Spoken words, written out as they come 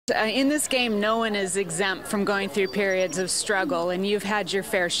In this game, no one is exempt from going through periods of struggle, and you've had your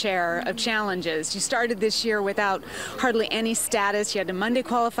fair share of challenges. You started this year without hardly any status. You had to Monday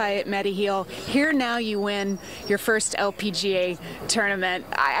qualify at Mediheal. Here now you win your first LPGA tournament.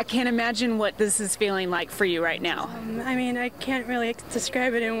 I can't imagine what this is feeling like for you right now. I mean, I can't really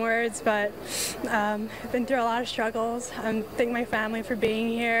describe it in words, but I've been through a lot of struggles. I thank my family for being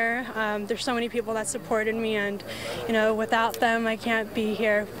here. There's so many people that supported me, and you know, without them, I can't be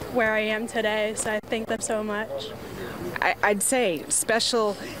here where I am today, so I thank them so much. I'd say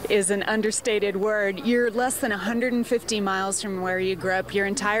special is an understated word. You're less than 150 miles from where you grew up. Your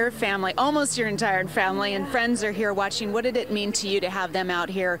entire family, almost your entire family, and friends are here watching. What did it mean to you to have them out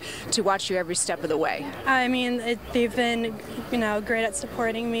here to watch you every step of the way? I mean, they've been, you know, great at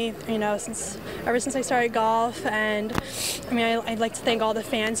supporting me, you know, ever since I started golf. And I mean, I'd like to thank all the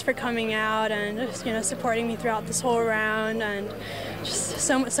fans for coming out and just, you know, supporting me throughout this whole round, and just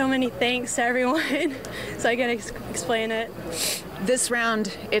so many thanks to everyone. So I can explain it. This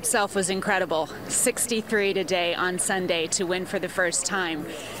round itself was incredible. 63 today on Sunday to win for the first time.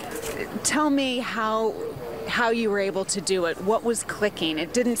 Tell me how you were able to do it. What was clicking?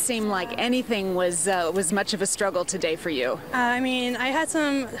 It didn't seem like anything was much of a struggle today for you. I mean, I had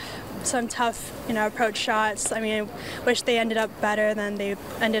some tough, you know, approach shots. I mean, I wish they ended up better than they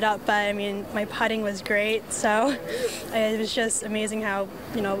ended up, but I mean, my putting was great, so it was just amazing how,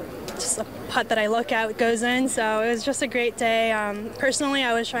 you know, just a putt that I look at goes in, so it was just a great day. Personally,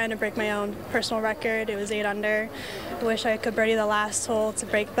 I was trying to break my own personal record. It was 8 under. I wish I could birdie the last hole to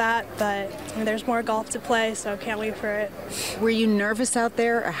break that, but I mean, there's more golf to play, so can't wait for it. Were you nervous out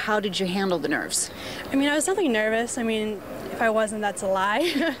there, or how did you handle the nerves? I mean, I was nothing nervous. I mean, if I wasn't, that's a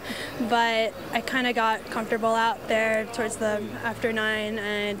lie. But I kind of got comfortable out there towards the after 9,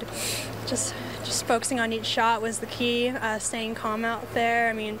 and just focusing on each shot was the key. Staying calm out there.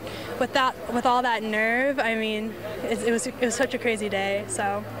 I mean, with all that nerve, I mean, it was such a crazy day.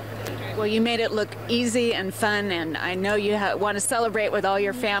 So. Well, you made it look easy and fun, and I know you want to celebrate with all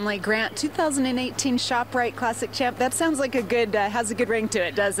your family. Grant, 2018 ShopRite Classic champ. That sounds like a good, has a good ring to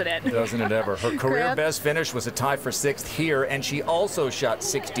it, doesn't it? Doesn't it ever? Her career best finish was a tie for 6th here, and she also shot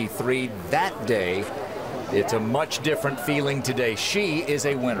 63 that day. It's a much different feeling today. She is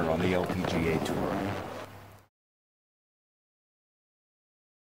a winner on the LPGA Tour.